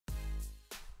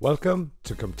Welcome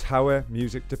to Cwmtawe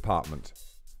Music Department.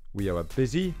 We are a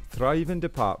busy, thriving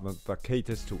department that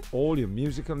caters to all your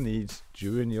musical needs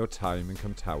during your time in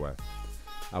Cwmtawe.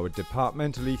 Our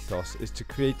departmental ethos is to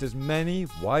create as many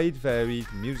wide varied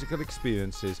musical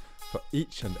experiences for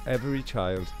each and every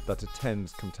child that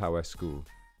attends Cwmtawe School.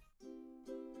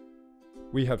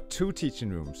 We have two teaching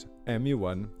rooms,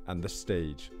 MU1 and the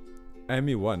stage.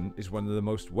 MU1 is one of the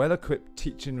most well-equipped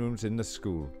teaching rooms in the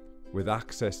school, with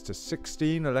access to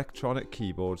 16 electronic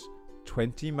keyboards,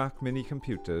 20 Mac mini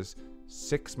computers,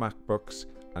 6 MacBooks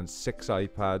and 6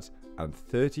 iPads and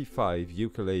 35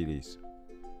 ukuleles.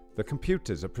 The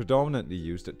computers are predominantly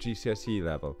used at GCSE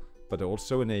level, but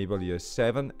also enable years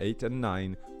 7, 8 and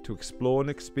 9 to explore and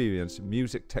experience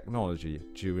music technology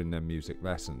during their music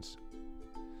lessons.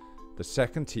 The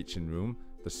second teaching room,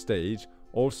 the stage,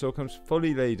 also comes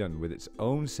fully laden with its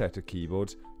own set of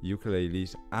keyboards,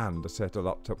 ukuleles and a set of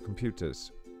laptop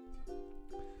computers.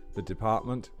 The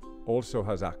department also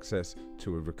has access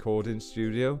to a recording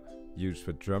studio used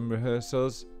for drum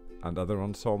rehearsals and other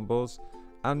ensembles,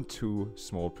 and 2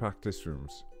 small practice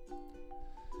rooms.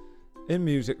 In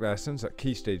music lessons at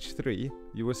Key Stage 3,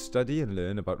 you will study and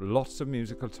learn about lots of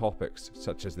musical topics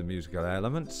such as the musical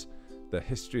elements, the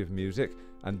history of music,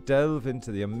 and delve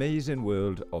into the amazing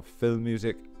world of film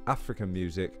music, African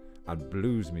music and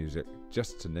blues music,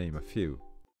 just to name a few.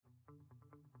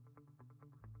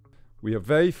 We are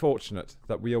very fortunate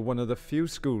that we are one of the few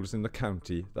schools in the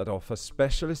county that offer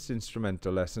specialist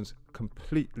instrumental lessons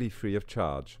completely free of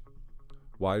charge.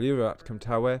 While you're at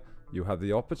Cwmtawe, you have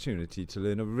the opportunity to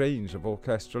learn a range of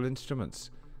orchestral instruments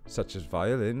such as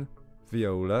violin,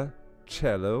 viola,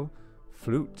 cello,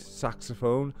 flute,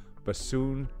 saxophone,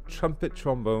 bassoon, trumpet,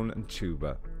 trombone and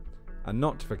tuba. And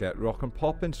not to forget rock and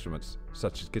pop instruments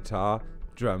such as guitar,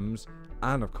 drums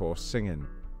and of course singing.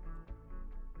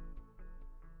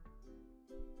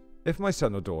 If my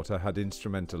son or daughter had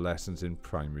instrumental lessons in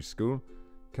primary school,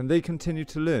 can they continue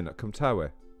to learn at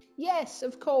Cwmtawe? Yes,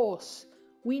 of course.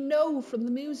 We know from the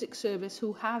music service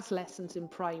who has lessons in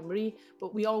primary,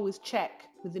 but we always check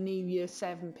with the new Year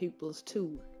 7 pupils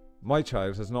too. My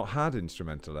child has not had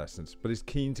instrumental lessons, but is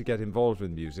keen to get involved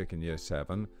with music in Year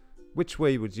 7. Which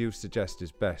way would you suggest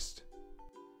is best?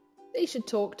 They should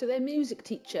talk to their music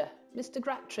teacher, Mr.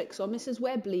 Gratrix or Mrs.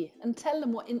 Webley, and tell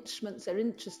them what instruments they're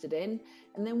interested in,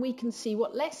 and then we can see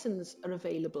what lessons are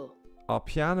available. Are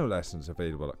piano lessons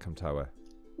available at Cwmtawe?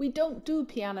 We don't do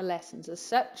piano lessons as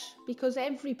such, because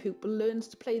every pupil learns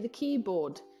to play the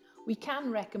keyboard. We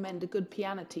can recommend a good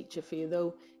piano teacher for you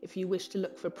though, if you wish to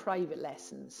look for private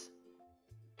lessons.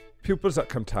 Pupils at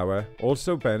Cwmtawe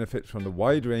also benefit from the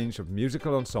wide range of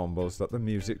musical ensembles that the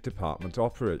music department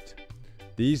operate.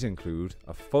 These include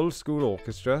a full school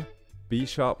orchestra,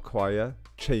 B-sharp choir,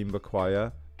 chamber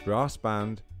choir, brass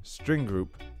band, string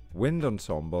group, wind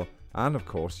ensemble and of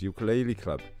course ukulele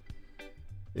club.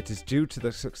 It is due to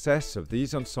the success of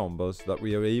these ensembles that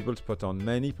we are able to put on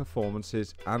many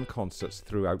performances and concerts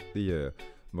throughout the year,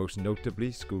 most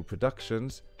notably school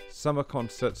productions, summer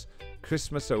concerts,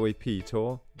 Christmas OAP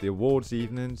tour, the awards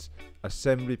evenings,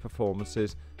 assembly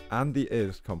performances and the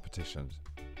Earth competitions.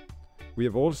 We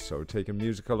have also taken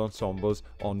musical ensembles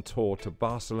on tour to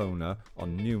Barcelona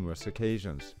on numerous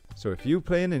occasions. So if you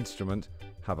play an instrument,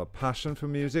 have a passion for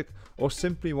music, or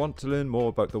simply want to learn more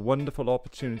about the wonderful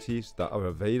opportunities that are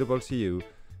available to you,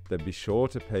 then be sure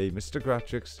to pay Mr.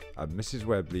 Gratrix and Mrs.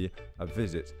 Webley a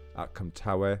visit at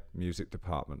Cwmtawe Music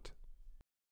Department.